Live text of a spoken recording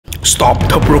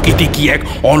স্তব্ধ প্রকৃতি কি এক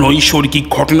অনৈসর্গিক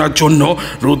ঘটনার জন্য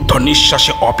রুদ্ধ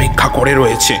নিঃশ্বাসে অপেক্ষা করে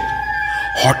রয়েছে।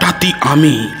 হঠাৎই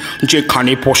আমি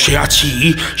যেখানে বসে আছি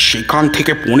সেখান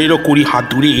থেকে 15-20 হাত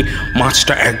দূরে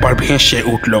মাছটা একবার ভেসে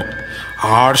উঠল,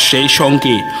 আর সেই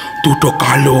সঙ্গে দুটো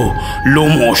কালো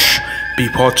লোমশ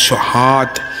বিভৎস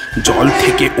হাত জল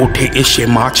থেকে উঠে এসে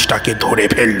মাছটাকে ধরে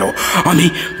ফেলল। আমি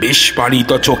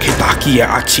বিস্ফারিত চোখে তাকিয়ে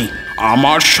আছি।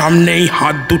 আমার সামনেই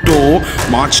হাত দুটো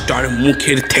মাছটার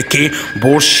মুখের থেকে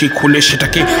বড়শি খুলে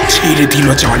সেটাকে ছেড়ে দিল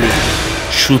জালে।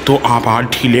 সুতো আবার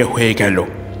ঢিলে হয়ে গেল।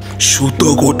 সুতো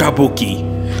গোটাবো কি?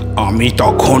 আমি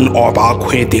তখন অবাক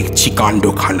হয়ে দেখছি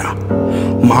কাণ্ডখানা।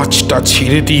 মাছটা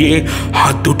ছেড়ে দিয়ে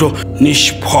হাত দুটো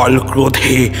নিষ্ফল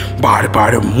ক্রোধে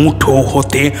বারবার মুঠো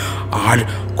হতে আর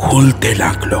খুলতে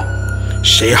লাগলো।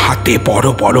 সে হাতে বড়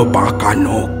বড় বাঁকা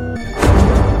নখ।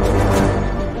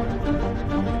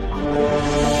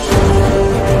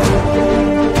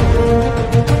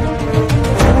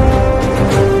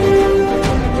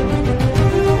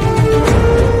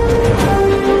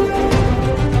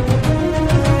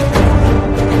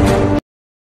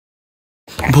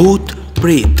 ভূত,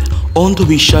 প্রেত,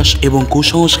 অন্ধবিশ্বাস এবং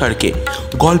কুসংস্কারকে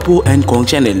গল্প অ্যান্ড কং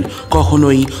চ্যানেল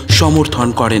কখনোই সমর্থন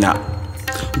করে না।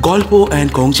 গল্প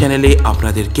অ্যান্ড কং চ্যানেলে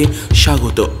আপনাদেরকে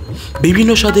স্বাগত।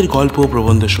 বিভিন্ন স্বাদের গল্প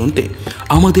প্রবন্ধ শুনতে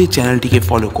আমাদের চ্যানেলটিকে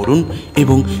ফলো করুন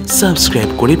এবং সাবস্ক্রাইব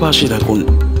করে পাশে থাকুন।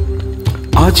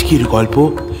 আজকের গল্প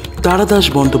তারাদাস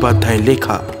বন্দ্যোপাধ্যায়ের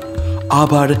লেখা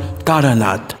আবার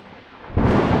তারানাথ।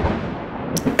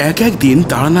 একদিন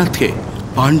তারানাথকে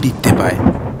পাণ্ডিত্যে পায়।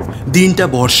 দিনটা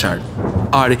বর্ষার,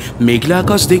 আর মেঘলা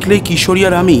আকাশ দেখলে কিশোরী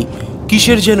আর আমি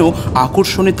কিসের যেন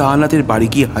আকর্ষণে তারানাথের বাড়ি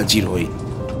গিয়ে হাজির হই।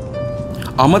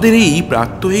 আমাদের এই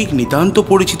প্রাত্যহিক নিতান্ত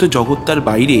পরিচিত জগৎটার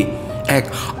বাইরে এক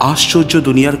আশ্চর্য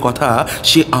দুনিয়ার কথা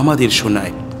সে আমাদের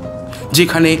শোনায়,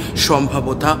 যেখানে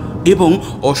সম্ভাব্যতা এবং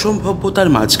অসম্ভাব্যতার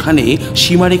মাঝখানে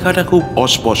সীমারেখাটা খুব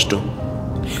অস্পষ্ট,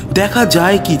 দেখা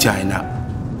যায় কি যায় না।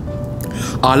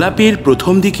 আলাপের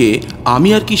প্রথম দিকে আমি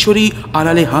আর কিশোরী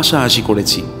আড়ালে হাসাহাসি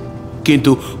করেছি,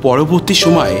 কিন্তু পরবর্তী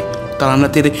সময়ে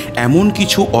তারানাথের এমন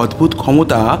কিছু অদ্ভুত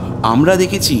ক্ষমতা আমরা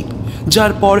দেখেছি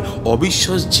যার পর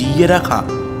অবিশ্বাস জিইয়ে রাখা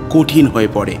কঠিন হয়ে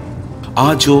পড়ে।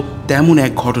 আজও তেমন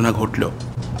এক ঘটনা ঘটল।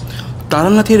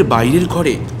 তারানাথের বাইরের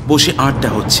ঘরে বসে আড্ডা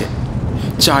হচ্ছে।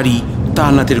 চারি,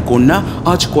 তারানাথের কন্যা,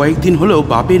 আজ কয়েকদিন হলেও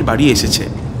বাপের বাড়ি এসেছে,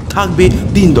 থাকবে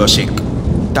দিন 10।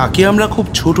 তাকে আমরা খুব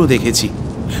ছোট দেখেছি।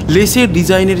 লেসের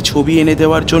ডিজাইনের ছবি এনে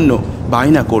দেওয়ার জন্য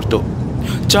বায়না করত।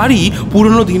 চারি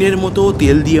পুরনো দিনের মতো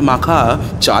তেল দিয়ে মাখা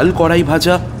চাল কড়াই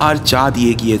ভাজা আর চা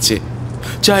দিয়ে গিয়েছে।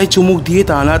 চায়ে চুমুক দিয়ে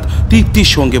তারানাথ তৃপ্তির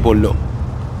সঙ্গে বলল,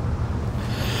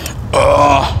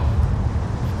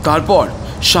 তারপর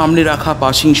সামনে রাখা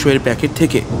পাসিং শোয়ের প্যাকেট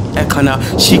থেকে একখানা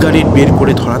সিগারেট বের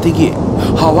করে ধরাতে গিয়ে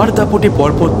হাওয়ার দাপটে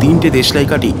পরপর 3টে দেশলাই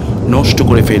কাঠি নষ্ট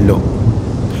করে ফেলল।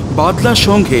 বাদলার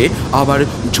সঙ্গে আবার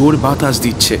জোর বাতাস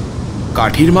দিচ্ছে,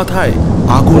 কাঠির মাথায়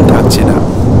আগুন থাকছে না।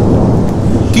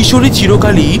 কিশোরী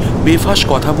চিরকালই বেফাস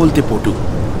কথা বলতে পটু।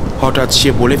 হঠাৎ সে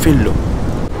বলে ফেলল,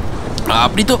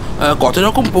 আপনি তো কত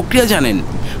রকম প্রক্রিয়া জানেন,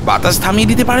 বাতাস থামিয়ে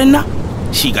দিতে পারেন না?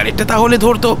 সিগারেটটা তাহলে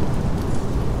ধরতো।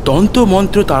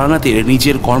 তন্ত্রমন্ত্র তারানাথের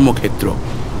নিজের কর্মক্ষেত্র,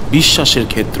 বিশ্বাসের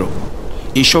ক্ষেত্র।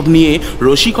 এসব নিয়ে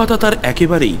রসিকতা তার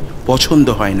একেবারেই পছন্দ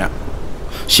হয় না।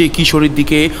 সে কিশোরীর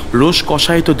দিকে রোষ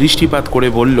কষায়িত দৃষ্টিপাত করে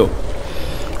বলল,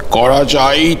 করা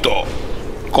যায় তো।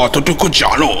 কতটুকু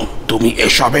জানো তুমি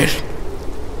এসবের?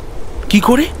 কি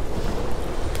করে?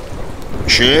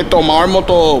 সে তোমার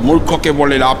মতো মূর্খকে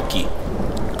বলে লাভ কি?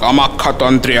 কামাখ্যা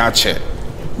তন্ত্রে আছে,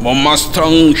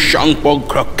 মম্মাস্থং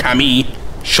সংপগ্রক্ষামি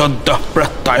সদ্য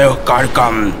প্রত্যয়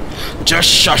কার্কাম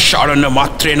যস্য শরণ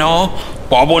মাত্রেন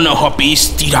পবন হপি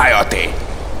স্থিরায়তে।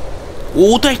 ও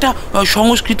তো একটা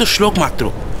সংস্কৃত শ্লোক মাত্র,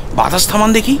 বাতাস থামান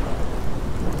দেখি।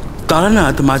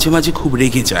 তারানাথ মাঝে মাঝে খুব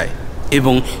রেগে যায়,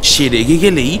 এবং সে রেগে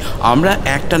গেলেই আমরা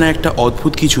একটা না একটা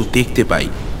অদ্ভুত কিছু দেখতে পাই।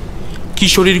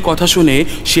 কিশোরীর কথা শুনে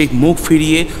সে মুখ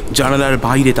ফিরিয়ে জানালার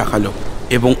বাইরে তাকালো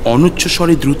এবং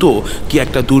অনুচ্চস্বরে দ্রুত কি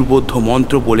একটা দুর্বোধ্য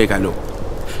মন্ত্র বলে গেল।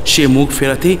 সে মুখ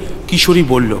ফেরাতে কিশোরী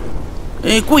বলল,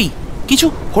 কই কিছু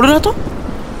হলো না তো?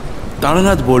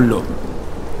 তারানাথ বলল,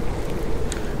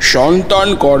 সন্তান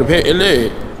গর্ভে এলে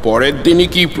পরের দিনই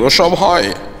কি প্রসব হয়?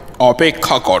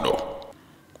 অপেক্ষা করো।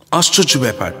 আশ্চর্য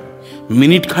ব্যাপার,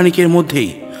 মিনিট খানিকের মধ্যেই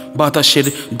বাতাসের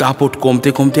দাপট কমতে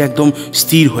কমতে একদম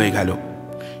স্থির হয়ে গেল।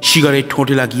 সিগারেট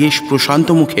ঠোঁটে লাগিয়ে প্রশান্ত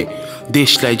মুখে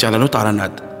দেশলাই জ্বালালো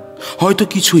তারানাথ। হয়তো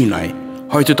কিছুই নয়,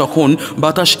 হয়তো তখন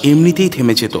বাতাস এমনিতেই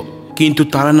থেমে যেত, কিন্তু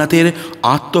তারানাথের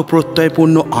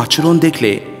আত্মপ্রত্যয়পূর্ণ আচরণ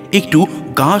দেখলে একটু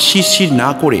গা শিরশির না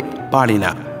করে পারে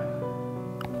না।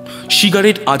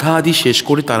 সিগারেট আধা আধি শেষ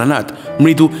করে তারানাথ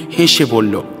মৃদু হেসে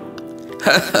বলল,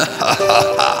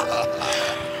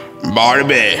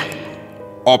 বাড়বে,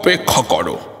 অপেক্ষা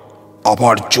করো,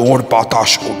 আবার জোর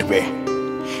বাতাস উঠবে।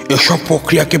 এসব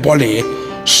প্রক্রিয়াকে বলে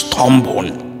স্তম্ভন।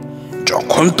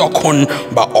 যখন তখন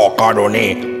বা অকারণে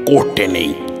করতে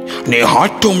নেই।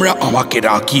 নেহাত তোমরা আমাকে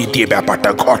রাগিয়ে দিয়ে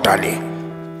ব্যাপারটা ঘটালে।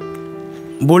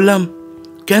 বললাম,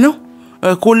 কেন?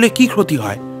 করলে কি ক্ষতি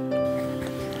হয়?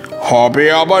 হবে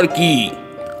আবার কি?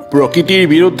 প্রকৃতির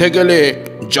বিরুদ্ধে গেলে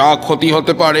যা ক্ষতি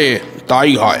হতে পারে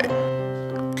তাই হয়।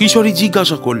 কিশোরী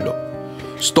জিজ্ঞাসা করল,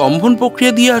 স্তম্ভন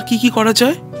প্রক্রিয়া দিয়ে আর কি কি করা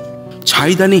যায়?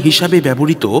 ছাইদানি হিসাবে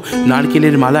ব্যবহৃত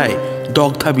নারকেলের মালায়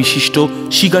দগ্ধা বিশিষ্ট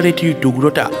সিগারেটের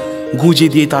টুকরোটা গুঁজে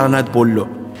দিয়ে তারানাথ বলল,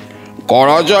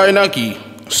 করা যায় নাকি?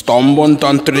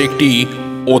 স্তম্ভনতন্ত্রের একটি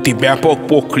অতি ব্যাপক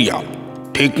প্রক্রিয়া।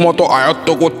 ঠিকমতো আয়ত্ত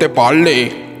করতে পারলে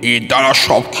এর দ্বারা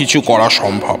সব কিছু করা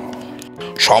সম্ভব।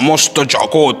 সমস্ত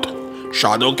জগৎ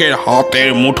সাধকের হাতের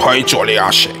মুঠোয় চলে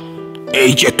আসে।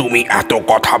 এই যে তুমি এত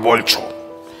কথা বলছো,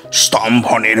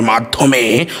 স্তম্ভনের মাধ্যমে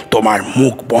তোমার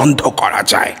মুখ বন্ধ করা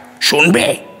যায়। শুনবে?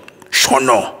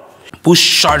 শোনো।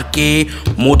 পুষ্যর্কে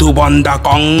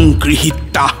মধুবন্দাকং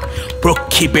গৃহীতা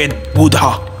প্রক্ষিপেদ বুধা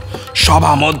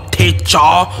সভা মধ্যে চ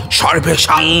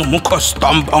সর্বেষাং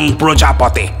মুখস্তম্ভং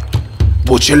প্রজাপতে।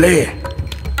 বুঝলে?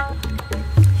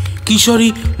 কিশোরী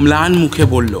ম্লান মুখে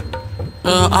বলল,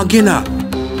 আগে না।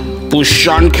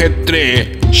 পুষ্যান ক্ষেত্রে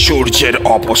সূর্যের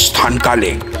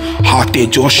অবস্থানকালে হাতে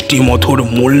যষ্টি মধুর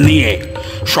মূল নিয়ে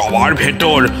সবার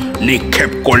ভেতর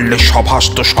নিক্ষেপ করলে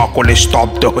সভাস্থ সকলে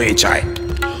স্তব্ধ হয়ে যায়।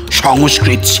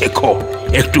 সংস্কৃত শেখো,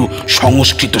 একটু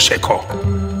সংস্কৃত শেখো।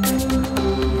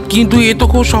 কিন্তু এ তো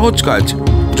খুব সহজ কাজ।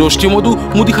 যষ্টিমধু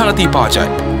মুদিখানাতেই পাওয়া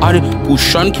যায়। আর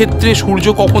পুষ্যান ক্ষেত্রে সূর্য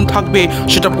কখন থাকবে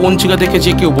সেটা পঞ্জিকা দেখে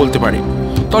যে কেউ বলতে পারে।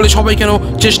 তাহলে সবাই কেন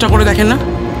চেষ্টা করে দেখেন না?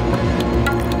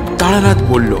 তারানাথ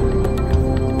বলল,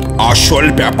 আসল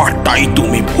ব্যাপারটাই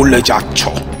তুমি ভুলে যাচ্ছ।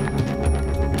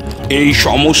 এই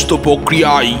সমস্ত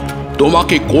প্রক্রিয়ায়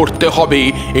তোমাকে করতে হবে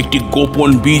একটি গোপন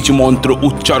বীজ মন্ত্র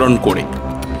উচ্চারণ করে।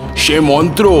 সে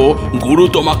মন্ত্র গুরু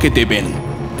তোমাকে দেবেন।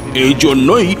 এই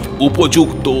জন্যই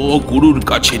উপযুক্ত গুরুর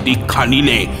কাছে দীক্ষা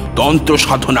নিলে তন্ত্র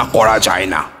সাধনা করা যায়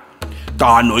না।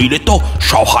 তা নইলে তো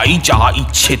সবাই যা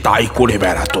ইচ্ছে তাই করে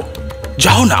বেড়াতো।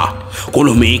 যাও না,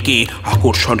 কোনো মেয়েকে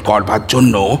আকর্ষণ করবার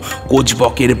জন্য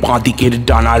কোচবকের বাঁদিকের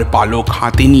ডানার পালক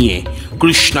হাতে নিয়ে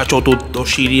কৃষ্ণা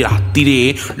চতুর্দশীর রাত্রিরে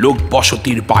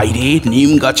লোকবসতির বাইরে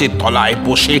নিম গাছের তলায়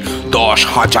বসে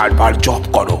 10,000 বার জপ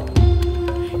করো।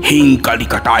 হিং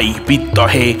কালিকাটাই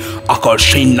বিদ্যহে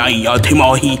আকর্ষণ্যাই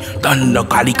ধীমহি তন্ন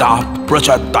কালিকা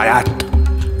প্রচোদয়াৎ।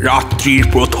 রাত্রির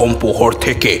প্রথম প্রহর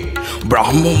থেকে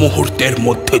ব্রাহ্ম মুহূর্তের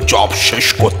মধ্যে জপ শেষ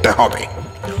করতে হবে।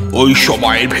 ওই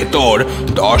সময়ের ভেতর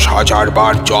 10,000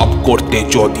 বার জপ করতে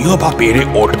যদিও বা পেরে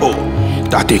ওঠো,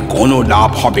 তাতে কোনো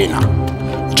লাভ হবে না।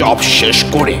 জপ শেষ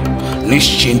করে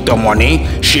নিশ্চিন্ত মনে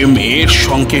সে মেয়ের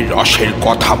সঙ্গে রসের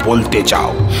কথা বলতে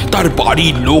যাও। তার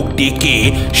বাড়ির লোক ডেকে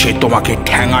সে তোমাকে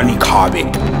ঠ্যাঙানি খাওয়াবে।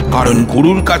 কারণ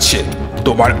গুরুর কাছে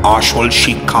তোমার আসল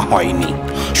শিক্ষা হয়নি।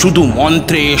 শুধু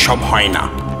মন্ত্রে এসব হয় না।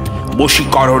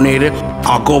 বশীকরণের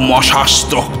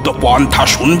আগমশাস্ত্রোক্ত পন্থা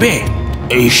শুনবে?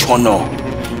 এই শোনো।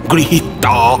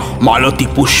 গৃহীতা মালতী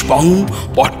পুষ্পং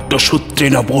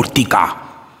পট্টসূত্রেণ বর্তিকা।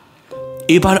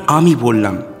 এবার আমি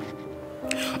বললাম,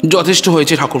 যথেষ্ট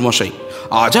হয়েছে ঠাকুরমশাই।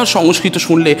 আজ আর সংস্কৃত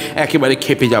শুনলে একেবারে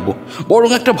খেপে যাব। বরং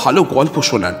একটা ভালো গল্প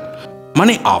শোনান,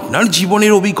 মানে আপনার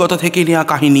জীবনের অভিজ্ঞতা থেকে নেওয়া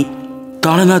কাহিনী।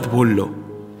 তারানাথ বলল,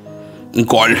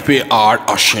 গল্পে আর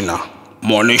আসে না।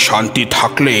 মনে শান্তি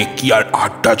থাকলে কি আর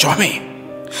আড্ডা জমে?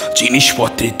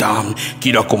 জিনিসপত্রের দাম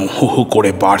কিরকম হু হু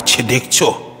করে বাড়ছে দেখছো?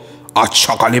 আজ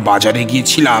সকালে বাজারে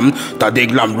গিয়েছিলাম, তা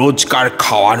দেখলাম রোজকার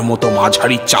খাওয়ার মতো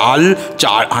মাঝারি চাল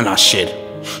 4 আনা সের,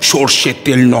 সর্ষের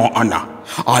তেল 9 আনা,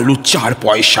 আলু 4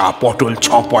 পয়সা, পটল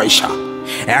 6 পয়সা।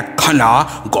 একখানা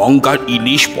গঙ্গার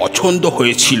ইলিশ পছন্দ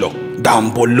হয়েছিল, দাম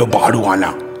বলল 12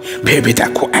 আনা। ভেবে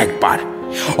দেখো একবার,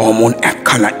 অমন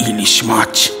একখানা ইলিশ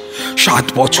মাছ 7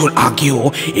 বছর আগেও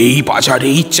এই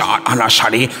বাজারেই 4 আনা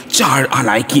সাড়ে 4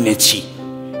 আনায় কিনেছি।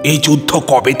 এই যুদ্ধ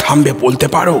কবে থামবে বলতে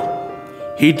পারো?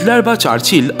 হিটলার বা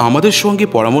চার্চিল আমাদের সঙ্গে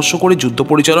পরামর্শ করে যুদ্ধ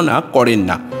পরিচালনা করেন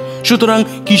না। সুতরাং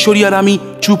কিশোরী আর আমি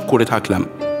চুপ করে থাকলাম।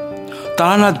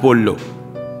 তারানাথ বলল,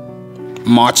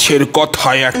 মাছের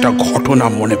কথায় একটা ঘটনা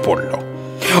মনে পড়ল।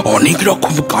 অনেক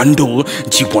রকম কাণ্ড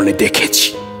জীবনে দেখেছি।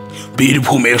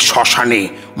 বীরভূমের শ্মশানে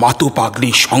মাতু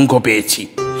পাগলির সঙ্গ পেয়েছি।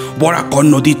 বরাকর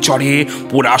নদীর চরে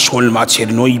পোড়া শোল মাছের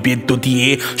নৈবেদ্য দিয়ে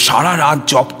সারা রাত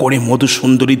জপ করে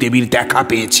মধুসুন্দরী দেবীর দেখা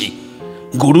পেয়েছি।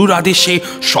 গুরুর আদেশে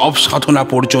সব সাধনা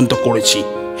পর্যন্ত করেছি।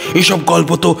 এসব গল্প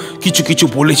তো কিছু কিছু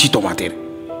বলেছি তোমাদের,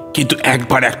 কিন্তু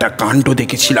একবার একটা কাণ্ড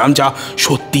দেখেছিলাম যা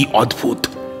সত্যি অদ্ভুত।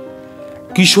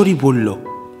 কিশোরী বলল,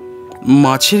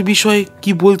 মাছের বিষয়ে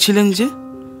কি বলছিলেন যে?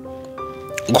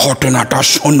 ঘটনাটা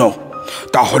শোনো,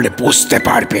 তাহলে বুঝতে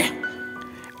পারবে।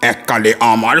 এককালে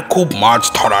আমার খুব মাছ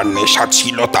ধরার নেশা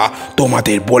ছিল, তা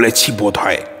তোমাদের বলেছি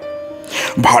বোধহয়।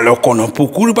 ভালো কোনো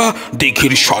পুকুর বা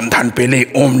দিঘির সন্ধান পেলে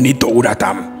অমনি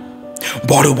দৌড়াতাম।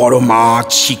 বড় বড় মাছ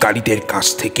শিকারীদের কাছ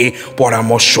থেকে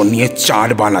পরামর্শ নিয়ে চার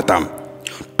বানাতাম,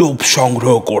 টোপ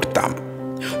সংগ্রহ করতাম।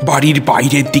 বাড়ির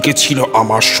বাইরের দিকে ছিল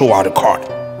আমার শোয়ার ঘর।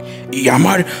 এই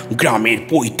আমার গ্রামের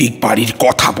পৈতৃক বাড়ির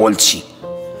কথা বলছি।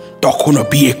 তখনও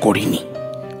বিয়ে করিনি,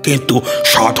 কিন্তু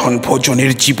সাধন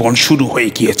ভোজনের জীবন শুরু হয়ে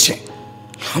গিয়েছে।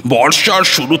 বর্ষার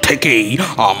শুরু থেকেই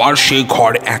আমার সে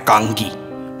ঘর একাঙ্গী,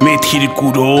 মেথির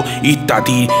গুঁড়ো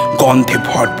ইত্যাদি গন্ধে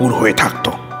ভরপুর হয়ে থাকত।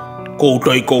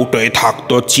 কৌটোয় কৌটোয়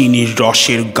থাকতো চিনির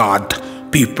রসের গাঁদ,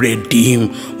 পিঁপড়ের ডিম,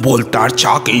 বোলতার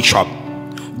চাক, এইসব।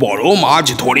 বড় মাছ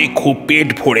ধরে খুব পেট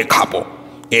ভরে খাবো,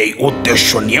 এই উদ্দেশ্য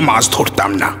নিয়ে মাছ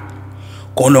ধরতাম না।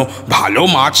 কোনো ভালো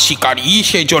মাছ শিকারী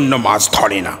সেজন্য মাছ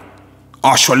ধরে না।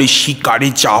 আসলে শিকারে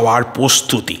যাওয়ার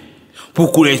প্রস্তুতি,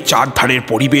 পুকুরের চারধারের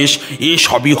পরিবেশ,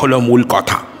 এসবই হলো মূল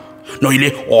কথা। নইলে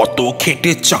অত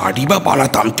খেটে চারই বা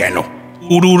পালাতাম কেন?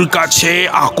 গুরুর কাছে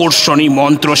আকর্ষণী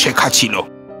মন্ত্র শেখা ছিল।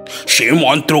 সে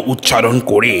মন্ত্র উচ্চারণ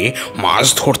করে মাছ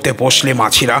ধরতে বসলে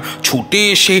মাছেরা ছুটে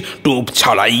এসে টোপ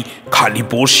ছাড়াই খালি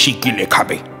বড়শি গিলে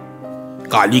খাবে।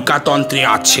 কালিকা তন্ত্রে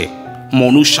আছে,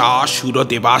 মনুষা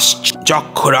সুরদেবাস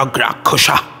যক্ষরা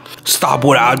গ্রাক্ষসা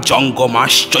স্থাবরা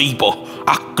জঙ্গমাশ্চৈব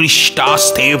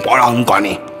আকৃষ্টাস্তে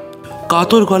পরাঙ্গনে।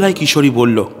 কাতর গলায় কিশোরী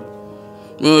বলল,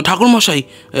 ঠাকুরমশাই,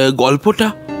 গল্পটা?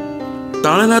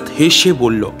 তারানাথ হেসে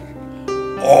বলল,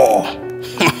 ও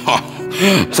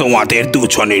তোমাদের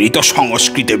দুজনেরই তো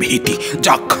সংস্কৃতে ভীতি।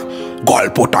 যাক,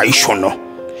 গল্পটাই শোনো।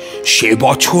 সে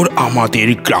বছর আমাদের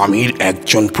গ্রামের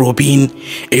একজন প্রবীণ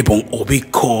এবং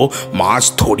অভিজ্ঞ মাছ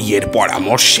ধরিয়ের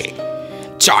পরামর্শে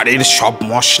চারের সব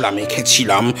মশলা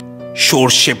মেখেছিলাম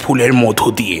সর্ষে ফুলের মধু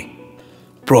দিয়ে।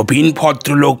 প্রবীণ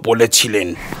ভদ্রলোক বলেছিলেন,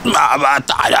 বাবা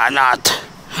তারানাথ,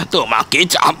 তোমাকে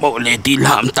যা বলে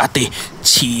দিলাম তাতে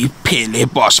ছিপ ফেলে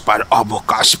বসবার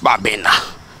অবকাশ পাবে না।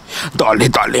 দলে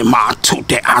দলে মাছ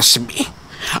ছুটে আসবে।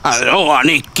 আরও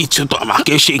অনেক কিছু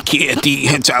তোমাকে শিখিয়ে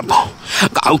দিয়ে যাব।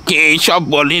 কাউকে এইসব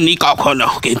বলিনি কখনো,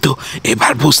 কিন্তু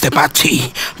এবার বুঝতে পারছি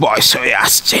বয়স হয়ে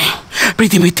আসছে।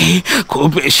 পৃথিবীতে খুব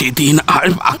বেশি দিন আর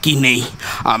বাকি নেই।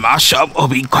 আমার সব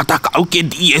অভিজ্ঞতা কাউকে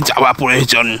দিয়ে যাওয়া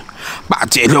প্রয়োজন।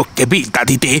 বাজে লোককে বিদ্যা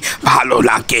দিতে ভালো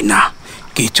লাগে না।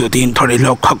 কিছুদিন ধরে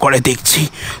লক্ষ্য করে দেখছি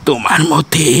তোমার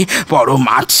মধ্যে বড়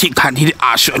মাছ শিকারির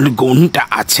আসল গুণটা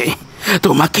আছে।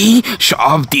 তোমাকেই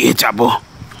সব দিয়ে যাব।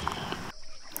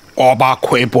 অবাক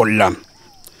হয়ে বললাম,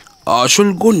 আসল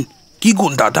গুণ? কি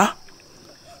গুণ দাদা?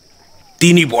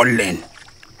 তিনি বললেন,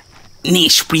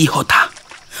 নিষ্পৃহতা।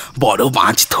 বড়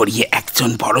মাছ ধরিয়ে একজন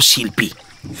বড় শিল্পী,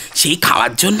 সেই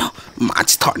খাওয়ার জন্য মাছ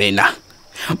ধরে না।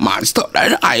 মাছ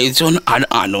ধরার আয়োজন আর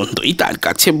আনন্দই তার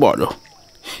কাছে বড়।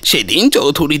 সেদিন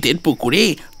চৌধুরীদের পুকুরে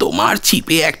তোমার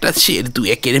ছিপে একটা শের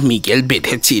দুয়েকের মিগেল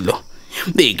বেঁধেছিল।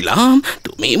 দেখলাম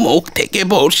তুমি মুখ থেকে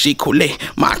বড়শি খুলে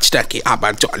মাছটাকে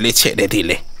আবার জলে ছেড়ে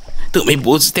দিলে। তুমি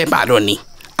বুঝতে পারোনি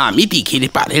আমি দিঘির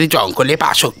পাড়ের জঙ্গলে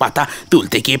বাসক পাতা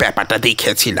তুলতে গিয়ে ব্যাপারটা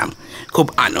দেখেছিলাম। খুব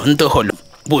আনন্দ হলো।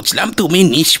 বুঝলাম তুমি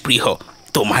নিষ্পৃহ,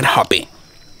 তোমার হবে।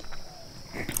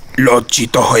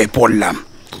 লজ্জিত হয়ে পড়লাম।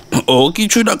 ও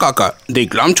কিছু না কাকা,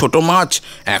 দেখলাম ছোট মাছ,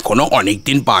 এখনো অনেক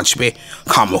দিন বাঁচবে,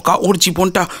 খামোকা ওর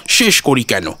জীবনটা শেষ করি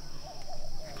কেন?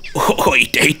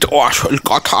 ওইটাই তো আসল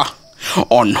কথা।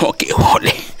 অন্য কেউ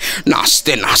হলে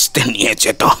নাচতে নাচতে নিয়ে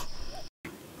যেত।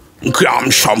 গ্রাম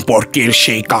সম্পর্কের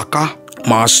সেই কাকা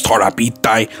মাছ ধরা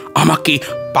বিদ্যায় আমাকে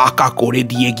পাকা করে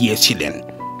দিয়ে গিয়েছিলেন।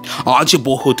 আজ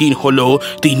বহুদিন হলো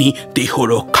তিনি দেহ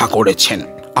রক্ষা করেছেন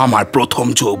আমার প্রথম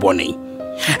যৌবনেই।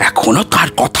 এখনো তার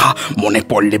কথা মনে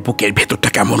পড়লে বুকের ভেতরটা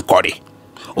কেমন করে।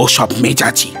 ও সব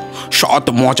মেজাজি সৎ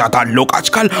মজাদার লোক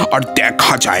আজকাল আর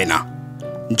দেখা যায় না।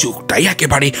 যুগটাই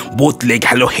একেবারে বদলে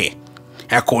গেল হে।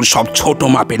 এখন সব ছোট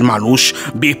মাপের মানুষ,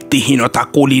 ব্যক্তিহীনতা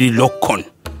কলির লক্ষণ।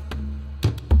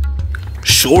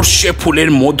 সর্ষে ফুলের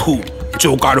মধু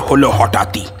জোগাড় হলো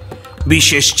হঠাৎই,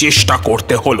 বিশেষ চেষ্টা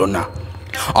করতে হলো না।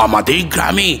 আমাদের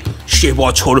গ্রামে সে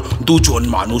বছর দুজন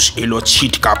মানুষ এলো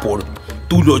ছিট কাপড়,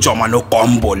 তুলো জমানো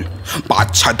কম্বল,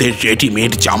 বাচ্চাদের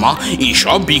রেডিমেড জামা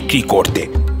এসব বিক্রি করতে।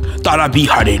 তারা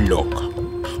বিহারের লোক।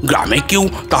 গ্রামে কেউ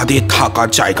তাদের থাকার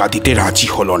জায়গা দিতে রাজি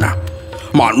হলো না।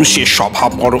 মানুষের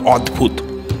স্বভাব বড় অদ্ভুত।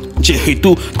 যেহেতু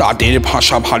তাদের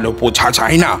ভাষা ভালো বোঝা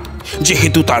যায় না,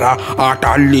 যেহেতু তারা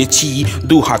আটার লেচি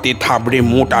দু হাতে থাবড়ে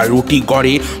মোটা রুটি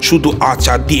গড়ে শুধু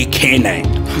আচার দিয়ে খেয়ে নেয়,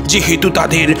 যেহেতু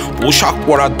তাদের পোশাক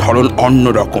পরার ধরন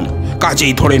অন্যরকম,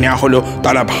 কাজেই ধরে নেওয়া হলো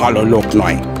তারা ভালো লোক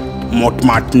নয়।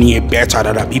 মোটমাট নিয়ে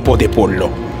বেচারারা বিপদে পড়ল।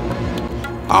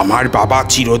 আমার বাবা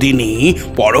চিরদিনই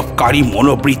পরোপকারী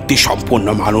মনোবৃত্তি সম্পন্ন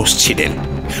মানুষ ছিলেন।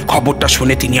 খবরটা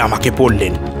শুনে তিনি আমাকে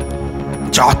বললেন,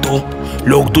 যা তো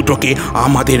লোক দুটোকে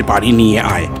আমাদের বাড়ি নিয়ে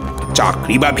আয়।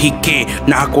 চাকরি বা ভিক্ষে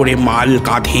না করে মাল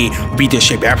কাঁধে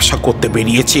বিদেশে ব্যবসা করতে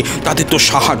বেরিয়েছে, তাদের তো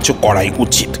সাহায্য করাই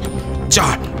উচিত। যা,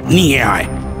 নিয়ে আয়।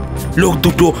 লোক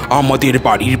দুটো আমাদের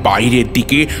বাড়ির বাইরের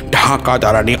দিকে ঢাকা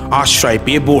দালানে আশ্রয়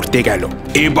পেয়ে বর্তে গেল।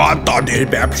 এবার তাদের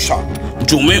ব্যবসা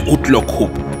জমে উঠল খুব।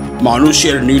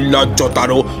 মানুষের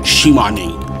নির্লজ্জতারও সীমা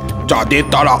নেই। যাদের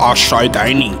তারা আশ্রয়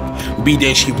দেয়নি,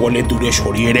 বিদেশি বলে দূরে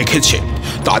সরিয়ে রেখেছে,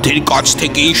 তাদের কাছ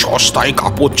থেকেই সস্তায়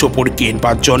কাপড় চোপড়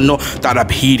কেনবার জন্য তারা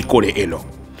ভিড় করে এলো।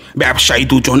 ব্যবসায়ী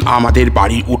দুজন আমাদের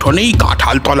বাড়ির উঠোনেই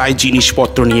কাঁঠাল তলায়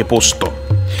জিনিসপত্র নিয়ে বসত।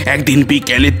 একদিন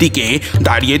বিকেলের দিকে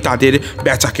দাঁড়িয়ে তাদের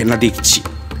বেচা কেনা দেখছি।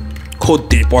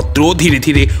 খদ্দের পত্র ধীরে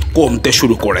ধীরে কমতে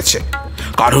শুরু করেছে,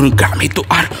 কারণ গ্রামে তো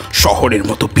আর শহরের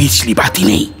মতো বিজলি বাতি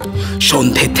নেই।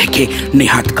 সন্ধে থেকে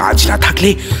নেহাত কাজ না থাকলে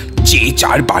যে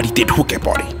যার বাড়িতে ঢুকে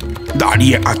পড়ে।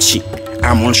 দাঁড়িয়ে আছি,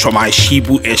 এমন সময়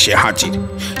শিবু এসে হাজির।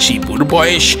 শিবুর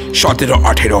বয়স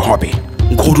 17-18 হবে।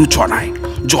 গরু চড়ায়,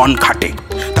 জন খাটে।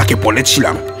 তাকে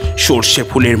বলেছিলাম সর্ষে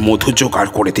ফুলের মধু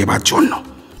জোগাড় করে দেবার জন্য।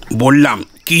 বললাম,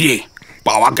 কি রে,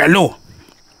 পাওয়া গেল?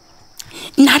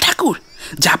 না ঠাকুর,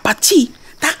 যা পাচ্ছি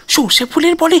তা সর্ষে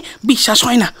ফুলের বলে বিশ্বাস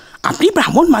হয় না। আপনি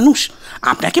ব্রাহ্মণ মানুষ,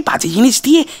 আপনাকে বাজে জিনিস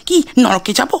দিয়ে কি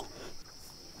নরকে যাব?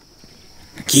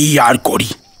 কি আর করি,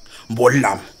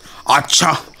 বললাম, আচ্ছা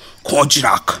খোঁজ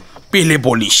রাখ, পেলে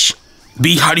বলিস।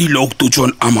 বিহারি লোক দুজন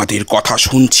আমাদের কথা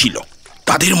শুনছিল।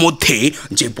 তাদের মধ্যে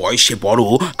যে বয়সে বড়,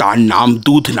 তার নাম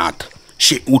দুধনাথ।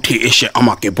 সে উঠে এসে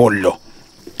আমাকে বলল,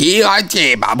 কি হয়েছে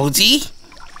বাবুজি?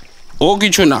 ও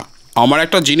কিছু না, আমার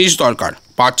একটা জিনিস দরকার,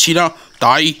 পাচ্ছি না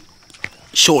তাই।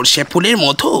 সর্ষে ফুলের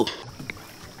মধু?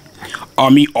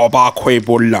 আমি অবাক হয়ে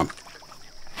বললাম,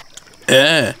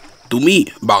 তুমি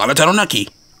বাংলা জানো নাকি?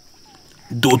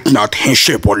 দুধনাথ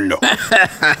হেসে বলল,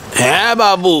 হ্যাঁ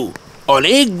বাবু,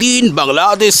 অনেক দিন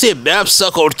বাংলাদেশে ব্যবসা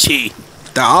করছি।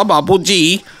 তা বাবুজি,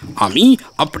 আমি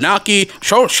আপনাকে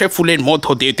সর্ষে ফুলের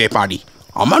মধু দিতে পারি,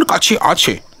 আমার কাছে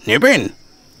আছে, নেবেন?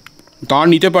 তা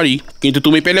নিতে পারি, কিন্তু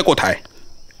তুমি পেলে কোথায়?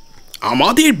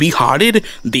 আমাদের বিহারের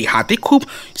দেহাতে খুব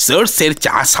সর্ষের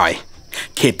চাষ হয়।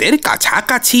 ক্ষেতের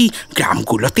কাছাকাছি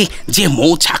গ্রামগুলোতে যে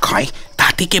মৌচাক হয়,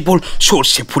 তাতে কেবল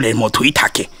সর্ষে ফুলের মধুই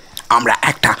থাকে। আমরা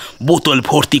একটা বোতল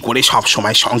ভর্তি করে সব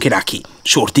সময় সঙ্গে রাখি।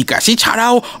 সর্দি কাশি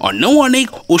ছাড়াও অন্য অনেক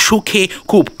অসুখে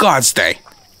খুব কাজ দেয়।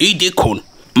 এই দেখুন।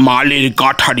 মালের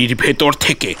গাঁঠারির ভেতর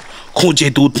থেকে খুঁজে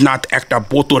দুধনাথ একটা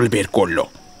বোতল বের করলো।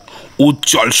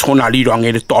 উজ্জ্বল সোনালি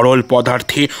রঙের তরল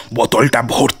পদার্থে বোতলটা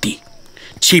ভর্তি।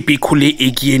 ছিপি খুলে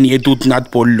এগিয়ে নিয়ে দুধনাথ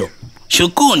বলল,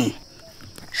 শুকুন।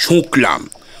 শুকলাম।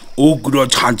 উগ্র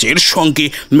ঝাঁঝের সঙ্গে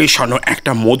মেশানো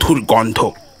একটা মধুর গন্ধ।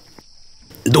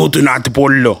 দুধনাথ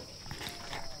বলল,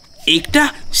 একটা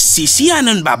শিশি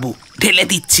আনুন বাবু, ঢেলে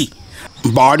দিচ্ছি।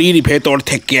 বাড়ির ভেতর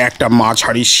থেকে একটা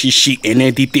মাঝারি শিশি এনে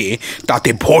দিতে তাতে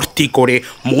ভর্তি করে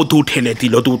মধু ঢেলে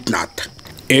দিল দুধনাথ।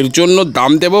 এর জন্য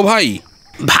দাম দেব ভাই?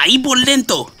 ভাই বললেন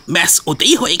তো, ব্যাস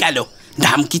ওতেই হয়ে গেল।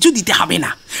 দাম কিছু দিতে হবে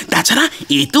না, তাছাড়া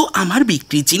এ তো আমার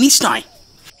বিক্রির জিনিস নয়।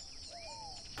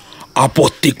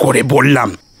 আপত্তি করে বললাম,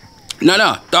 না না,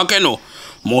 তা কেন?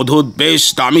 মধু বেশ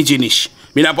দামি জিনিস,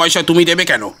 বিনা পয়সা তুমি দেবে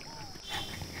কেন?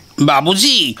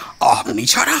 বাবুজি, আপনি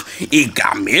ছাড়া এই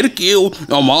গ্রামের কেউ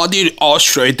আমাদের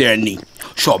আশ্রয় দেননি।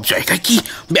 সব জায়গায় কি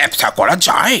ব্যবসা করা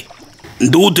যায়?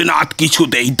 দুধনাথ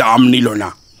কিছুতেই দাম নিল না।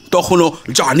 তখনও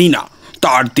জানি না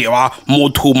তার দেওয়া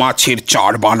মধু মাছের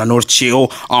চার বানানোর চেয়েও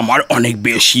আমার অনেক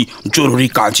বেশি জরুরি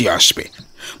কাজে আসবে।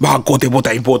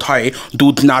 ভাগ্যদেবতাই বোধ হয়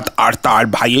দুধনাথ আর তার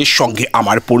ভাইয়ের সঙ্গে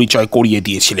আমার পরিচয় করিয়ে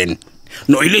দিয়েছিলেন,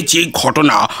 নইলে যে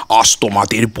ঘটনা আজ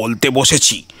তোমাদের বলতে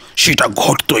বসেছি সেটা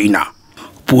ঘটতই না।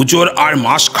 পুজোর আর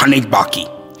মাসখানেক বাকি।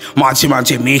 মাঝে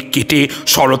মাঝে মেঘ কেটে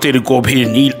শরতের গভীর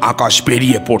নীল আকাশ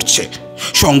বেরিয়ে পড়ছে,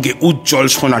 সঙ্গে উজ্জ্বল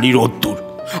সোনালি রোদ্দুর।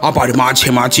 আবার মাঝে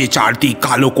মাঝে চারদিক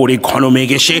কালো করে ঘন মেঘ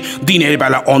এসে দিনের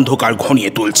বেলা অন্ধকার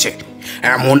ঘনিয়ে তুলছে।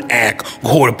 এমন এক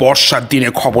ঘোর বর্ষার দিনে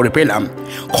খবর পেলাম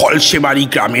খলসেবাড়ি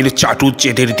গ্রামের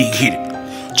চাটুজ্জেদের দিঘির।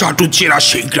 চাটুজ্জেরা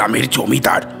সেই গ্রামের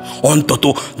জমিদার, অন্তত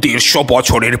 150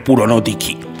 বছরের পুরনো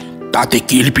দিঘি। তাতে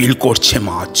কিলবিল করছে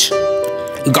মাছ।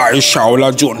 গায়ে শ্যাওলা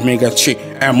জন্মে গেছে,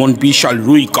 এমন বিশাল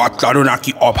রুই কাতলারও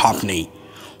নাকি অভাব নেই।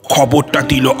 খবরটা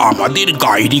দিল আমাদের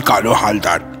গায়েরই কালো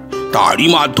হালদার। তারই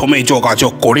মাধ্যমে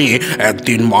যোগাযোগ করে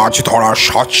একদিন মাছ ধরার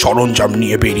সাজ সরঞ্জাম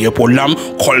নিয়ে বেরিয়ে পড়লাম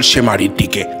খলসেমারির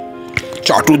দিকে।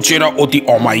 চাটুজ্জেরা অতি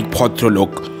অমায়িক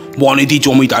ভদ্রলোক, বনেদি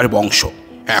জমিদার বংশ।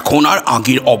 এখন আর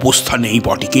আগের অবস্থা নেই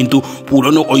বটে, কিন্তু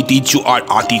পুরনো ঐতিহ্য আর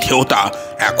আতিথেয়তা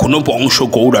এখনো বংশ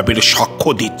গৌরবের সাক্ষ্য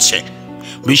দিচ্ছে।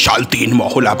 বিশাল 3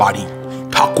 মহলা বাড়ি,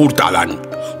 ঠাকুর দালান,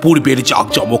 পূর্বের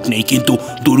জাঁকজমক নেই, কিন্তু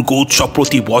দুর্গোৎসব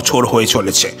প্রতি বছর হয়ে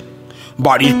চলেছে।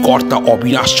 বাড়ির কর্তা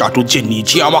অবিনাশ চাটুর্যে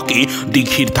নিজে আমাকে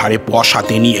দিঘির ধারে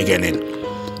বসাতে নিয়ে গেলেন।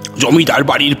 জমিদার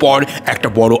বাড়ির পর একটা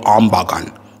বড় আম বাগান,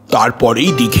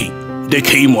 তারপরেই দিঘি।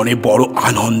 দেখেই মনে বড়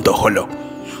আনন্দ হলো।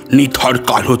 নিথর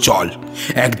কালো জল,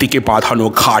 একদিকে বাঁধানো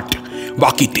ঘাট,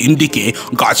 বাকি 3 দিকে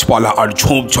গাছপালা আর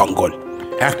ঝোপ জঙ্গল।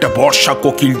 একটা বর্ষা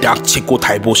কোকিল ডাকছে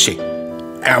কোথায় বসে।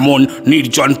 এমন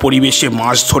নির্জন পরিবেশে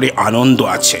মাছ ধরে আনন্দ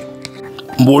আছে।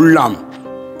 বললাম,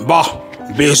 বাহ,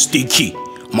 বেশ দিঘি,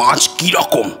 মাছ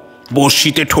কিরকম,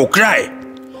 বড়শিতে ঠোকরায়?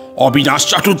 অবিনাশ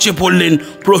চাটুর্যে বললেন,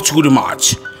 প্রচুর মাছ।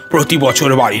 প্রতি বছর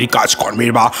বাড়ির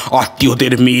কাজকর্মের বা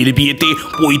আত্মীয়দের মেয়ের বিয়েতে,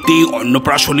 পৈতে,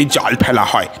 অন্নপ্রাশনে জাল ফেলা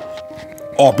হয়।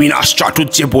 অবিনাশ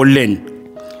চাটুর্যে বললেন,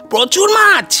 প্রচুর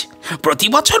মাছ প্রতি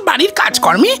বছর বাড়ির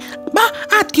কাজকর্মে বা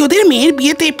আত্মীয়দের মেয়ের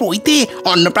বিয়েতে, পৈতে,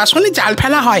 অন্নপ্রাশনে জাল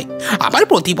ফেলা হয়। আবার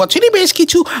প্রতি বছরই বেশ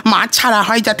কিছু মাছ ছাড়া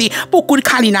হয় যাতে পুকুর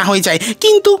খালি না হয়ে যায়।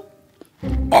 কিন্তু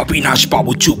অবিনাশ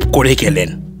বাবু চুপ করে গেলেন।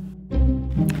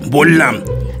 বললাম,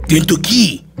 কিন্তু কি?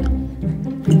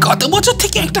 গত বছর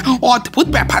থেকে একটা অদ্ভুত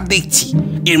ব্যাপার দেখছি।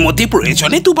 এর মধ্যে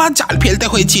প্রয়োজনে 2 বার জাল ফেলতে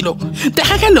হয়েছিল।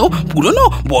 দেখা গেল পুরনো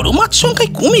বড় মাছ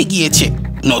সংখ্যায় কমে গিয়েছে।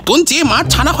 নতুন যে মাছ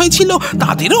ছাড়া হয়েছিল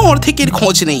তাদেরও অর্ধেকের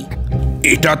খোঁজ নেই।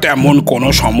 এটা তেমন কোনো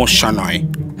সমস্যা নয়,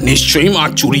 নিশ্চয়ই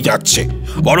মাছ চুরি যাচ্ছে।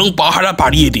 বরং পাহারা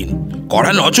বাড়িয়ে দিন,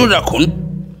 কড়া নজর রাখুন।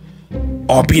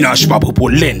 অবিনাশ বাবু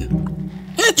বললেন,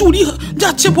 চুরি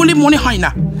যাচ্ছে বলে মনে হয়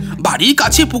না। বাড়ির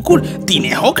কাছে পুকুর,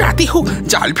 দিনে হোক রাতে হোক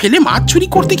জাল ফেলে মাছ চুরি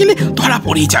করতে গেলে ধরা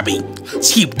পড়েই যাবে।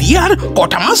 ছিপ দিয়ে আর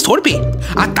কটা মাছ ধরবে,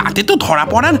 আর তাতে তো ধরা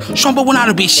পড়ার সম্ভাবনা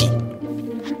আরো বেশি।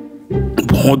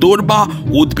 ভোঁদর বা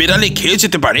উদবেড়ালে খেয়ে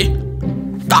যেতে পারে।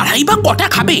 তারাই বা কটা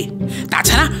খাবে?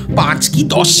 তাছাড়া 5 কি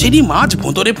 10 সেরি মাছ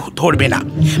ভোঁদরে ধরবে না।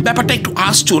 ব্যাপারটা একটু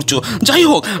আশ্চর্য। যাই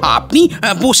হোক, আপনি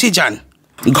বসে যান।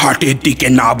 ঘাটের দিকে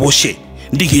না বসে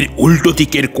দিঘির উল্টো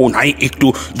দিকের কোনায় একটু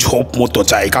ঝোপ মতো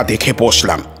জায়গা দেখে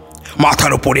বসলাম।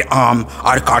 মাথার ওপরে আম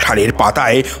আর কাঁঠালের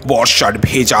পাতায় বর্ষার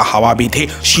ভেজা হাওয়া বেঁধে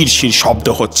শিরশির শব্দ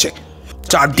হচ্ছে।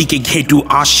 চারদিকে ঘেঁটু,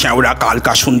 আঁশ, শ্যাওড়া,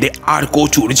 কালকাসুন্দে আর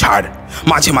কচুর ঝাড়।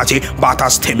 মাঝে মাঝে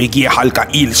বাতাস থেমে গিয়ে হালকা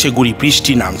ইলশে গুঁড়ি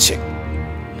বৃষ্টি নামছে।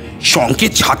 সঙ্গে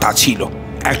ছাতা ছিল।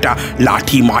 একটা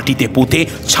লাঠি মাটিতে পুঁতে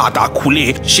ছাতা খুলে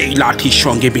সেই লাঠির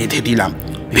সঙ্গে বেঁধে দিলাম।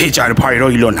 ভেজার ভয়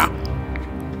রইল না।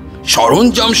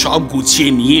 সরঞ্জাম সব গুছিয়ে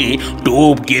নিয়ে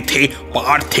টোপ গেথে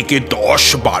পাড় থেকে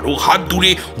 10-12 হাত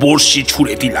দূরে বড়শি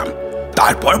ছুঁড়ে দিলাম।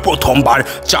 তারপর প্রথমবার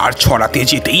চার ছড়াতে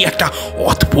যেতেই একটা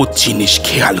অদ্ভুত জিনিস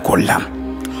খেয়াল করলাম।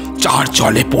 চার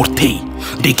জলে পড়তেই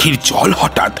দিঘির জল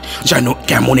হঠাৎ যেন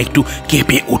কেমন একটু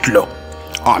কেঁপে উঠল।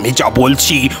 আমি যা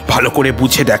বলছি ভালো করে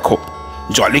বুঝে দেখো।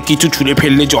 জলে কিছু ছুঁড়ে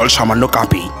ফেললে জল সামান্য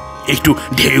কাঁপেই, একটু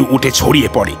ঢেউ উঠে ছড়িয়ে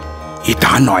পড়ে।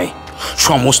 এটা নয়,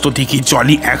 সমস্ত দিঘির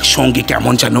জলই একসঙ্গে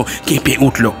কেমন যেন কেঁপে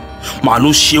উঠল।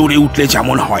 মানুষ শিউরে উঠলে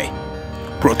যেমন হয়।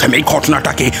 প্রথমে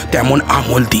ঘটনাটাকে তেমন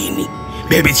আমল দিইনি,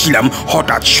 ভেবেছিলাম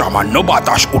হঠাৎ সামান্য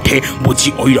বাতাস উঠে বুঝি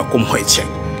ওই রকম হয়েছে।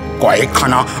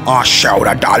 কয়েকখানা আঁশ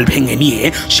শ্যাওড়া ডাল ভেঙে নিয়ে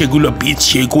সেগুলো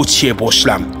বিছিয়ে গুছিয়ে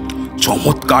বসলাম।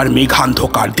 চমৎকার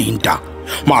মেঘান্ধকার দিনটা।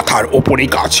 মাথার ওপরে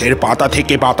গাছের পাতা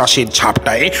থেকে বাতাসের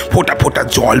ঝাপটায় ফোঁটা ফোঁটা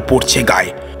জল পড়ছে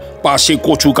গায়ে। পাশে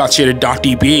কচু গাছের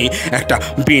ডাঁটি বেয়ে একটা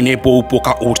বেনে বউ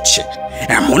পোকা উঠছে।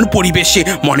 এমন পরিবেশে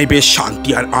মনে বেশ শান্তি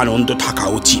আর আনন্দ থাকা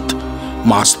উচিত।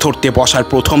 মাছ ধরতে বসার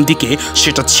প্রথম দিকে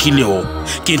সেটা ছিলও,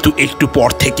 কিন্তু একটু পর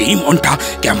থেকেই মনটা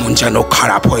কেমন যেন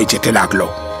খারাপ হয়ে যেতে লাগলো।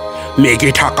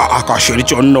 মেঘে ঢাকা আকাশের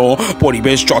জন্য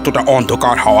পরিবেশ যতটা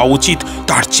অন্ধকার হওয়া উচিত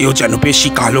তার চেয়েও যেন বেশি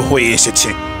কালো হয়ে এসেছে।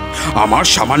 আমার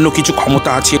সামান্য কিছু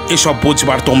ক্ষমতা আছে এসব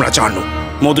বুঝবার, তোমরা জানো।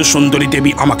 মধুসুন্দরী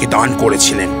দেবী আমাকে দান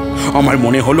করেছিলেন। আমার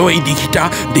মনে হলো এই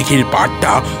দিঘির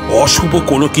পাড়টা অশুভ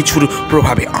কোনো কিছুর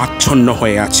প্রভাবে আচ্ছন্ন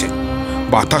হয়ে আছে।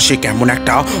 বাতাসে কেমন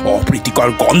একটা অপ্রীতিকর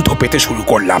গন্ধ পেতে শুরু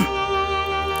করলাম।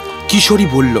 কিশোরী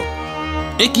বলল,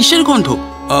 এ কিসের গন্ধ?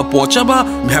 পচা বা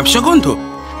ভ্যাপসা গন্ধ?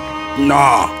 না,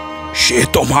 সে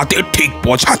তোমাদের ঠিক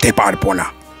বোঝাতে পারবো না।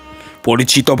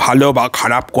 পরিচিত ভালো বা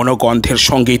খারাপ কোনো গন্ধের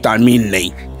সঙ্গেই তার মিল নেই।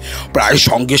 প্রায়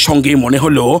সঙ্গে সঙ্গেই মনে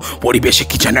হলো পরিবেশে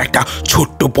কি যেন একটা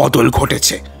ছোট্ট বদল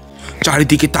ঘটেছে।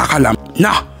 চারিদিকে তাকালাম,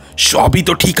 না, সবই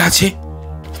তো ঠিক আছে।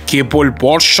 কেবল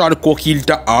বর্ষার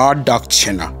কোকিলটা আর ডাকছে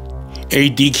না। এই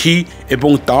দিঘি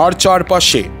এবং তার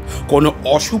চারপাশে কোনো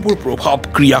অশুভ প্রভাব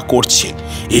ক্রিয়া করছে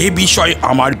এ বিষয়ে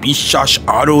আমার বিশ্বাস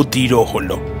আরও দৃঢ়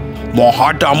হলো।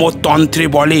 মহাডামতন্ত্রে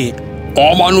বলে,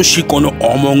 অমানুষী কোনো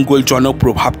অমঙ্গলজনক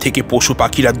প্রভাব থেকে পশু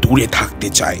পাখিরা দূরে থাকতে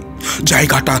চায়।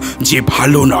 জায়গাটা যে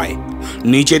ভালো নয়,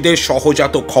 নিজেদের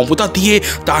সহজাত ক্ষমতা দিয়ে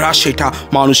তারা সেটা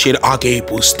মানুষের আগে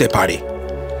বুঝতে পারে।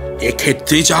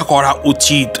 এক্ষেত্রে যা করা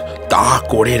উচিত তা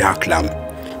করে রাখলাম।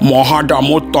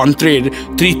 মহাডামর তন্ত্রের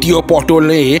তৃতীয়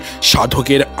পটলে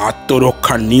সাধকের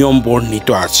আত্মরক্ষার নিয়ম বর্ণিত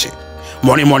আছে।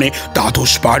 মনে মনে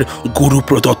 12 বার গুরু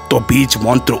প্রদত্ত বীজ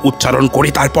মন্ত্র উচ্চারণ করে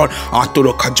তারপর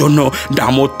আত্মরক্ষার জন্য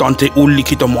ডামরতন্ত্রে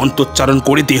উল্লিখিত মন্ত্রোচ্চারণ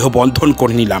করে দেহ বন্ধন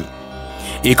করে নিলাম।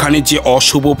 এখানে যে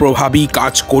অশুভ প্রভাবই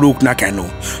কাজ করুক না কেন,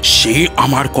 সে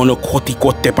আমার কোনো ক্ষতি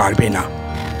করতে পারবে না।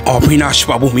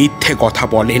 অবিনাশবাবু মিথ্যে কথা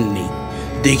বলেননি।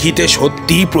 দেখিতে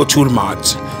সত্যিই প্রচুর মাছ,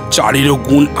 চারেরও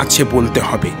গুণ আছে বলতে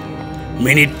হবে।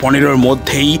 মিনিট 15-র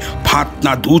মধ্যেই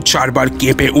ফাতনা 2-4 বার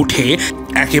কেঁপে উঠে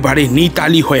একেবারে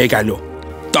নিতালি হয়ে গেল।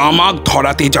 তামাক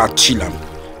ধরাতে যাচ্ছিলাম,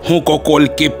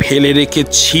 হুঁকোকলকে ফেলে রেখে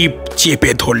ছিপ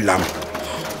চেপে ধরলাম।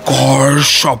 কর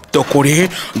শব্দ করে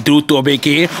দ্রুত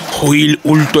বেগে হুইল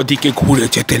উল্টো দিকে ঘুরে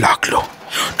যেতে লাগলো।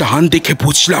 টান দেখে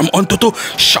বুঝলাম অন্তত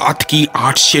 7 কি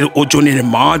 8 সের ওজনের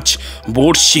মাছ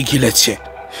বড়শি গিলেছে।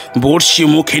 বড়শি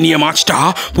মুখে নিয়ে মাছটা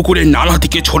পুকুরের নালা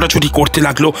দিকে ছোটাছুটি করতে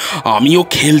লাগলো। আমিও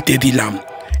খেলতে দিলাম।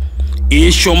 এ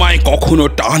সময় কখনো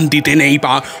টান দিতে নেই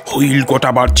বা হুইল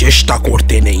গোটাবার চেষ্টা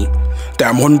করতে নেই।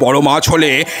 তেমন বড় মাছ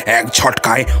হলে এক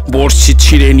ঝটকায় বড়শি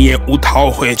ছিঁড়ে নিয়ে উধাও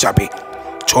হয়ে যাবে।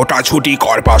 ছোটাছুটি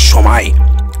করবার সময়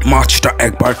মাছটা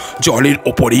একবার জলের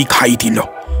ওপরেই খাই দিল।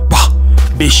 বাহ,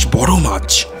 বেশ বড় মাছ।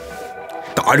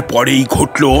 তারপরেই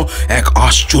ঘটল এক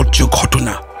আশ্চর্য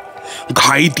ঘটনা।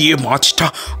 ঘাই দিয়ে মাছটা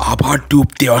আবার ডুব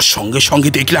দেওয়ার সঙ্গে সঙ্গে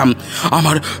দেখলাম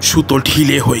আমার সুতো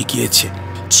ঢিলে হয়ে গিয়েছে।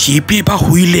 ছিপে বা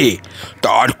হুইলে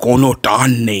তার কোনো টান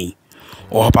নেই।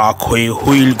 অবাক হয়ে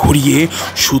হুইল ঘুরিয়ে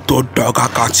সুতোর ডগা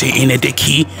কাছে এনে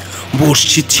দেখি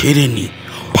বড়শি ছেড়েনি,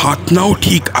 ফাতনাও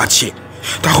ঠিক আছে।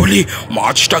 তাহলে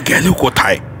মাছটা গেল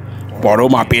কোথায়? বড়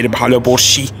মাপের ভালো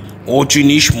বড়শি ও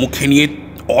জিনিস মুখে নিয়ে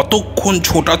অতক্ষণ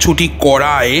ছোটাছুটি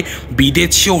করায়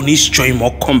বিঁধেছেও নিশ্চয়ই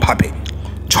মক্ষমভাবে।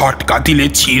 ঝটকা দিলে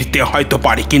ছিঁড়তে হয়তো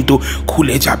পারে, কিন্তু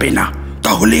খুলে যাবে না।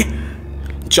 তাহলে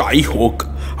যাই হোক,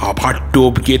 আবার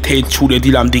টোপ গেঁথে ছুঁড়ে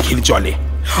দিলাম দিঘির জলে।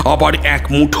 আবার এক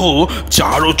মুঠো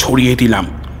চারও ছড়িয়ে দিলাম।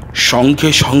 সঙ্গে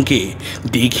সঙ্গে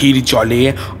দিঘির জলে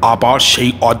আবার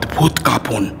সেই অদ্ভুত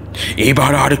কাঁপন।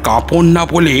 এবার আর কাঁপন না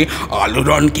বলে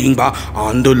আলোড়ন কিংবা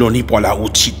আন্দোলনই বলা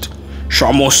উচিত।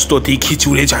 সমস্ত দিঘি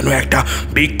জুড়ে যেন একটা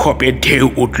বিক্ষোভের ঢেউ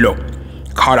উঠল।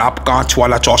 খারাপ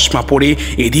কাঁচওয়ালা চশমা পরে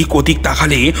এদিক ওদিক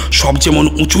তাকালে সব যেমন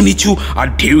উঁচু নিচু আর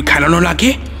ঢেউ খেলানো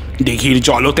লাগে, দিঘির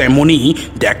জলও তেমনই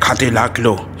দেখাতে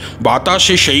লাগলো।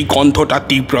 বাতাসে সেই গন্ধটা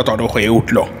তীব্রতর হয়ে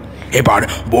উঠল। এবার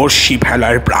বড়শি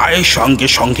ফেলার প্রায় সঙ্গে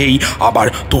সঙ্গেই আবার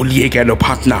তলিয়ে গেল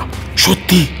ফাতনা।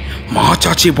 সত্যি মাছ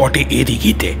আছে বটে এ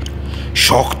দিঘিতে।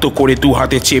 শক্ত করে 2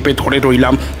 হাতে চেপে ধরে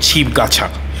রইলাম ছিপ গাছা।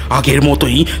 আগের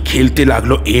মতোই খেলতে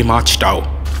লাগলো এ মাছটাও।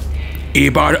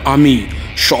 এবার আমি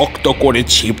শক্ত করে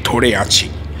ছিপ ধরে আছি,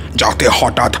 যাতে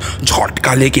হঠাৎ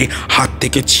ঝটকা লেগে হাত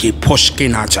থেকে ছিপ ফসকে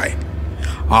না যায়।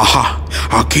 আহা,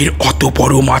 আগের অত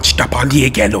বড় মাছটা পালিয়ে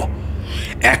গেল।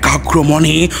 একাগ্র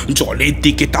মনে জলের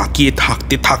দিকে তাকিয়ে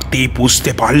থাকতে থাকতেই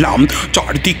বুঝতে পারলাম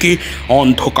চারদিকে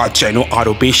অন্ধকার যেন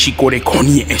আরো বেশি করে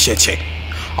ঘনিয়ে এসেছে।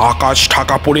 আকাশ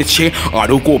ঢাকা পড়েছে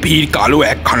আরো গভীর কালো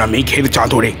একখানা মেঘের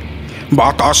চাদরে।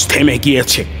 বাতাস থেমে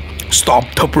গিয়েছে।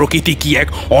 স্তব্ধ প্রকৃতি কি এক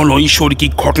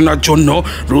অনৈসর্গিক ঘটনার জন্য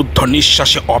রুদ্ধ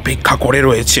নিঃশ্বাসে অপেক্ষা করে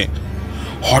রয়েছে।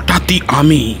 হঠাৎই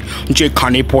আমি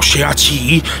যেখানে বসে আছি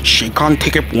সেখান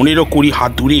থেকে 15-20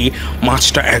 হাত দূরে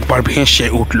মাছটা একবার ভেসে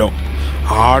উঠল,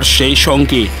 আর সেই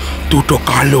সঙ্গে 2টো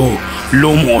কালো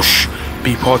লোমশ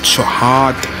বিভৎস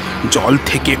হাত জল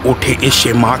থেকে উঠে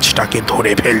এসে মাছটাকে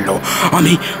ধরে ফেলল।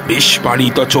 আমি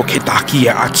বিস্ফারিত চোখে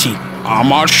তাকিয়ে আছি।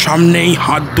 আমার সামনেই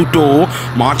হাত দুটো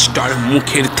মাছটার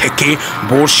মুখের থেকে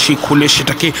বড়শি খুলে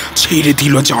সেটাকে ছেড়ে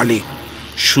দিল জালে।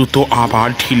 সুতো আবার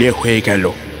ঢিলে হয়ে গেল।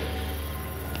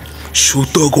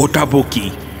 সুতো গোটাবো কি?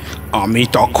 আমি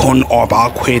তখন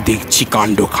অবাক হয়ে দেখছি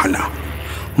কাণ্ডখানা।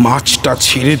 মাছটা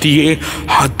ছেড়ে দিয়ে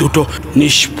হাত দুটো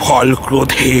নিষ্ফল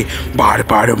ক্রোধে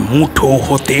বারবার মুঠো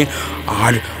হতে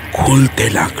আর খুলতে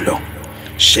লাগলো।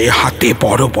 সে হাতে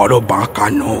বড় বড় বাঁকা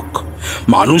নখ।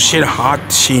 মানুষের হাত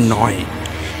সে নয়,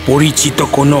 পরিচিত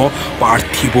কোনো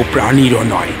পার্থিব প্রাণীরও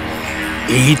নয়।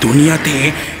 এই দুনিয়াতে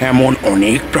এমন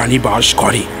অনেক প্রাণী বাস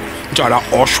করে যারা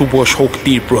অশুভ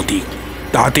শক্তির প্রতীক।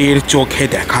 তাদের চোখে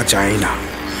দেখা যায় না,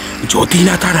 যদি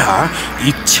না তারা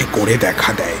ইচ্ছে করে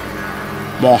দেখা দেয়।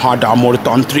 মহাডামর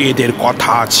তন্ত্রে এদের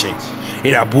কথা আছে।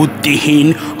 এরা বুদ্ধিহীন,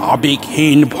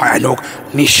 আবেগহীন, ভয়ানক,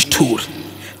 নিষ্ঠুর।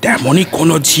 তেমনই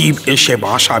কোনো জীব এসে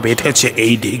বাসা বেঁধেছে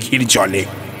এই দিঘির জলে।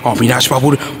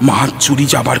 অবিনাশবাবুর মাছ চুরি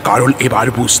যাবার কারণ এবার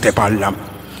বুঝতে পারলাম।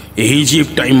 এই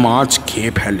জীবটাই মাছ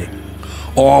খেয়ে ফেলে।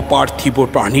 অপার্থিব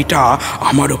প্রাণীটা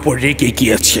আমার ওপর রেগে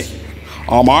গিয়েছে।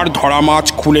 আমার ধরা মাছ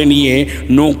খুলে নিয়ে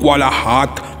নৌকওয়ালা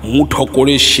হাত মুঠো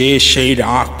করে সে সেই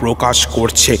রাগ প্রকাশ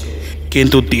করছে।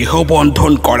 কিন্তু দেহ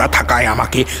বন্ধন করা থাকায়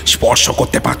আমাকে স্পর্শ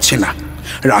করতে পারছে না।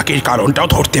 রাগের কারণটাও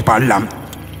ধরতে পারলাম।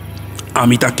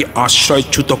 আমি তাকে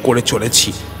আশ্রয়চ্যুত করে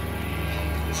চলেছি।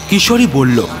 কিশোরী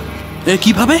বলল,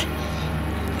 কিভাবে?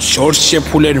 সর্ষে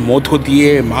ফুলের মধু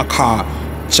দিয়ে মাখা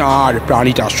চার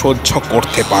প্রাণীটা সহ্য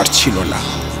করতে পারছিল না।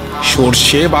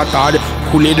 সর্ষে বা তার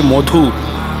ফুলের মধু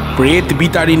প্রেত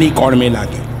বিতারিণী কর্মে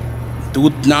লাগে।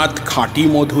 দুধনাথ খাঁটি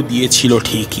মধু দিয়েছিল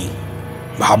ঠিকই।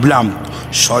 ভাবলাম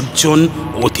সজ্জন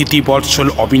অতিথি বৎসল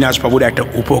অবিনাশবাবুর একটা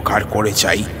উপকার করে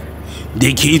চাই।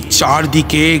 দেখি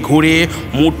চারদিকে ঘুরে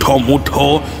মুঠো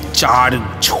মুঠো চার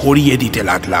ছড়িয়ে দিতে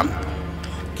লাগলাম।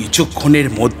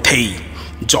 কিছুক্ষণের মধ্যেই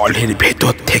জলের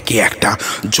ভেতর থেকে একটা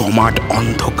জমাট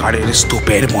অন্ধকারের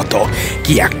স্তূপের মতো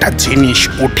কি একটা জিনিস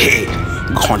উঠে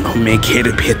ঘন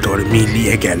মেঘের ভেতর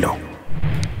মিলিয়ে গেল।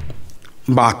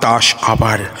 বাতাস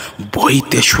আবার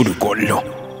বইতে শুরু করলো।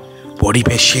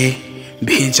 পরিবেশে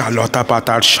ভেজা লতা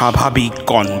পাতার স্বাভাবিক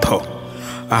গন্ধ।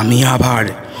 আমি আবার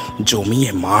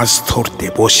জমিয়ে মাছ ধরতে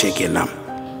বসে গেলাম।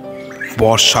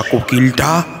 বর্ষা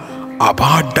কোকিলটা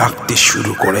আবার ডাকতে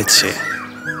শুরু করেছে।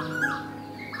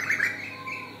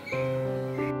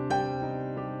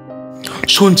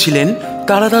 শুনছিলেন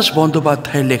তারাদাস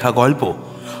বন্দ্যোপাধ্যায়ের লেখা গল্প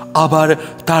আবার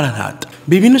তারানাথ।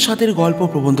 বিভিন্ন স্বাদের গল্প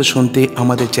প্রবন্ধ শুনতে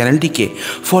আমাদের চ্যানেলটিকে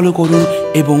ফলো করুন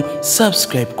এবং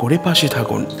সাবস্ক্রাইব করে পাশে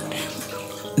থাকুন।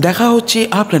 দেখা হচ্ছে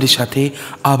আপনাদের সাথে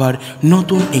আবার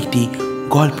নতুন একটি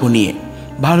গল্প নিয়ে।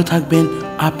 ভালো থাকবেন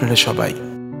আপনারা সবাই।